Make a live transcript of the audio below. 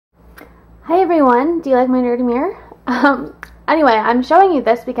Hi everyone, do you like my dirty mirror? Anyway, I'm showing you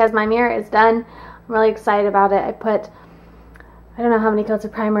this because my mirror is done. I'm really excited about it. I don't know how many coats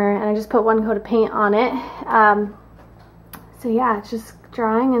of primer, and I just put one coat of paint on it. So yeah, it's just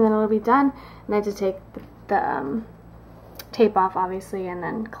drying and then it'll be done. And I have to take the tape off obviously and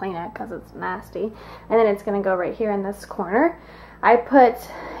then clean it because it's nasty. And then it's going to go right here in this corner. I put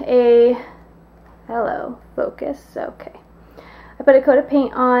a, hello, focus, okay. I put a coat of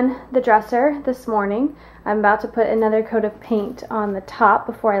paint on the dresser this morning. I'm about to put another coat of paint on the top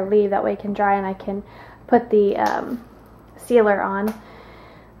before I leave. That way it can dry and I can put the sealer on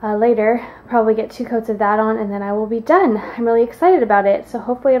later. Probably get 2 coats of that on and then I will be done. I'm really excited about it. So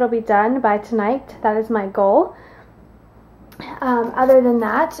hopefully it'll be done by tonight. That is my goal. Other than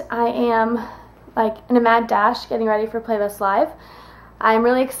that, I am like in a mad dash getting ready for Playlist Live. I'm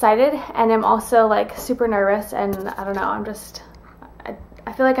really excited and I'm also like super nervous, and I don't know,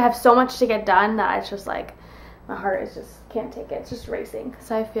 I feel like I have so much to get done that it's just like my heart is just can't take it. It's just racing.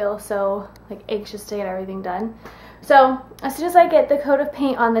 So I feel so like anxious to get everything done. So as soon as I get the coat of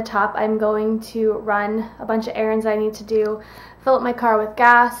paint on the top, I'm going to run a bunch of errands I need to do, fill up my car with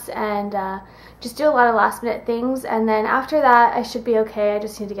gas, and just do a lot of last minute things. And then after that I should be okay. I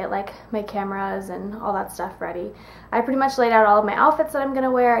just need to get like my cameras and all that stuff ready. I pretty much laid out all of my outfits that I'm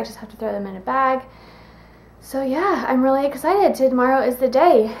gonna wear. I just have to throw them in a bag. So yeah, I'm really excited. Tomorrow is the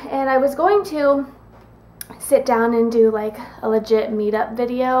day. And I was going to sit down and do like a legit meetup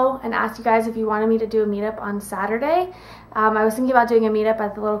video and ask you guys if you wanted me to do a meetup on Saturday. I was thinking about doing a meetup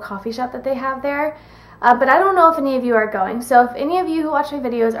at the little coffee shop that they have there. But I don't know if any of you are going. So if any of you who watch my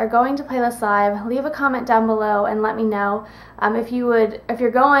videos are going to Playlist Live, leave a comment down below and let me know if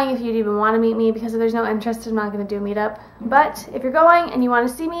you're going, if you'd even want to meet me, because if there's no interest, I'm not going to do a meetup. But if you're going and you want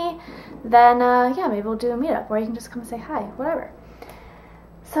to see me, then yeah, maybe we'll do a meetup, or you can just come and say hi, whatever.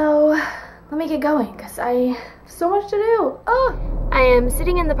 So let me get going because I have so much to do. Oh! I am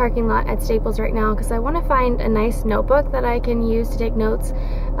sitting in the parking lot at Staples right now because I want to find a nice notebook that I can use to take notes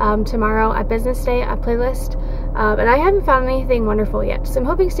tomorrow at business day at Playlist. And I haven't found anything wonderful yet. So I'm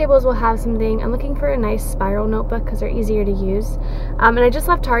hoping Staples will have something. I'm looking for a nice spiral notebook because they're easier to use. And I just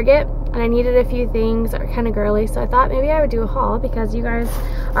left Target and I needed a few things that are kind of girly. So I thought maybe I would do a haul because you guys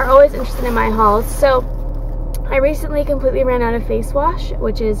are always interested in my hauls. So I recently completely ran out of face wash,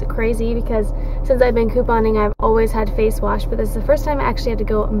 which is crazy because since I've been couponing, I've always had face wash, but this is the first time I actually had to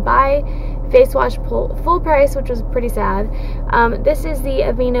go and buy face wash full price, which was pretty sad. This is the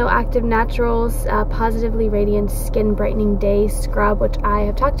Aveeno Active Naturals Positively Radiant Skin Brightening Day Scrub, which I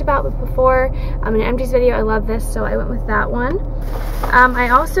have talked about before in an empties video. I love this, so I went with that one. I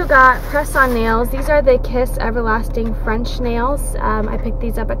also got press-on nails. These are the Kiss Everlasting French nails. I picked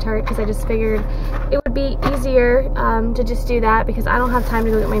these up at Target because I just figured it would be easier to just do that because I don't have time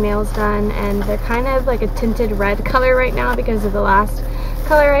to go get my nails done, and they're kind of like a tinted red color right now because of the last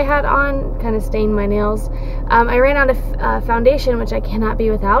color I had on kind of stained my nails. I ran out of foundation, which I cannot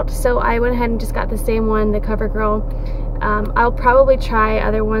be without, so I went ahead and just got the same one, the CoverGirl. I'll probably try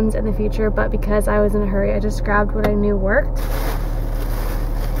other ones in the future, but because I was in a hurry, I just grabbed what I knew worked.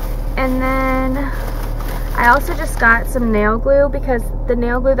 And then I also just got some nail glue because the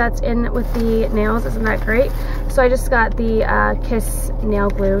nail glue that's in with the nails isn't that great. So I just got the Kiss nail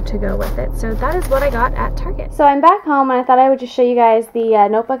glue to go with it. So that is what I got at Target. So I'm back home and I thought I would just show you guys the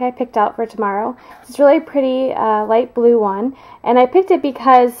notebook I picked out for tomorrow. It's really pretty light blue one. And I picked it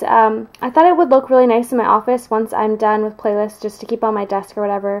because I thought it would look really nice in my office once I'm done with Playlist, just to keep on my desk or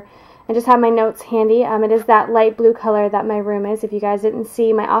whatever. And just have my notes handy. It is that light blue color that my room is. If you guys didn't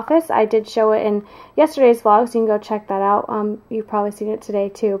see my office, I did show it in yesterday's vlog, so you can go check that out. You've probably seen it today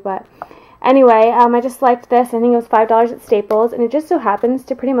too, but anyway, I just liked this. I think it was $5 at Staples, and it just so happens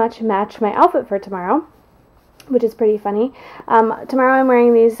to pretty much match my outfit for tomorrow, which is pretty funny. Tomorrow I'm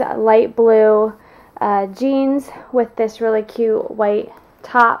wearing these light blue jeans with this really cute white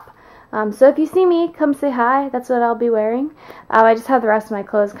top. So if you see me, come say hi. That's what I'll be wearing. I just have the rest of my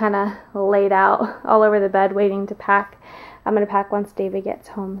clothes kind of laid out all over the bed waiting to pack. I'm going to pack once David gets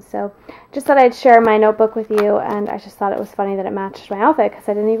home. So just thought I'd share my notebook with you, and I just thought it was funny that it matched my outfit because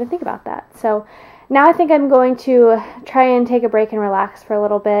I didn't even think about that. So now I think I'm going to try and take a break and relax for a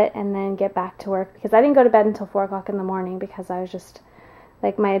little bit and then get back to work because I didn't go to bed until 4 o'clock in the morning because I was just,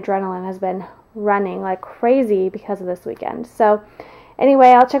 like, my adrenaline has been running like crazy because of this weekend. So anyway,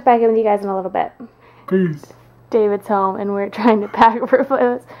 I'll check back in with you guys in a little bit. Peace. David's home and we're trying to pack for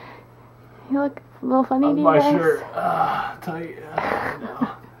Playlist. You look a little funny to you guys. My shirt. Tight.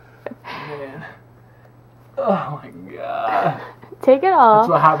 No. Man. Oh my god. Take it off.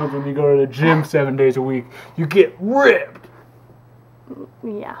 That's what happens when you go to the gym 7 days a week. You get ripped.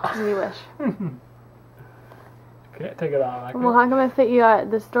 Yeah, you wish. Can't take it off. Well, how come it fit you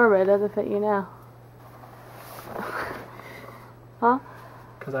at the store, but it doesn't fit you now? Huh?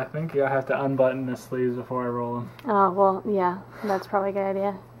 Because I think I have to unbutton the sleeves before I roll them. Oh, well, yeah, that's probably a good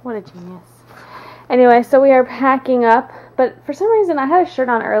idea. What a genius. Anyway, so we are packing up, but for some reason I had a shirt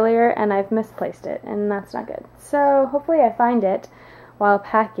on earlier and I've misplaced it, and that's not good. So hopefully I find it while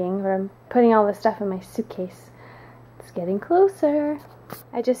packing, but I'm putting all this stuff in my suitcase. It's getting closer.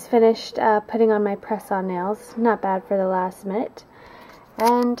 I just finished putting on my press-on nails. Not bad for the last minute.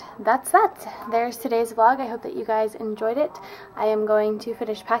 And that's that. There's today's vlog. I hope that you guys enjoyed it. I am going to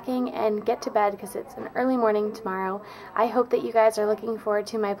finish packing and get to bed because it's an early morning tomorrow. I hope that you guys are looking forward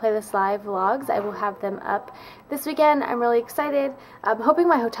to my Playlist Live vlogs. I will have them up this weekend. I'm really excited. I'm hoping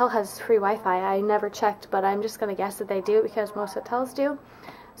my hotel has free Wi-Fi. I never checked, but I'm just going to guess that they do because most hotels do.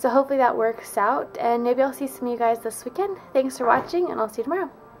 So hopefully that works out, and maybe I'll see some of you guys this weekend. Thanks for watching, and I'll see you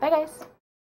tomorrow. Bye, guys.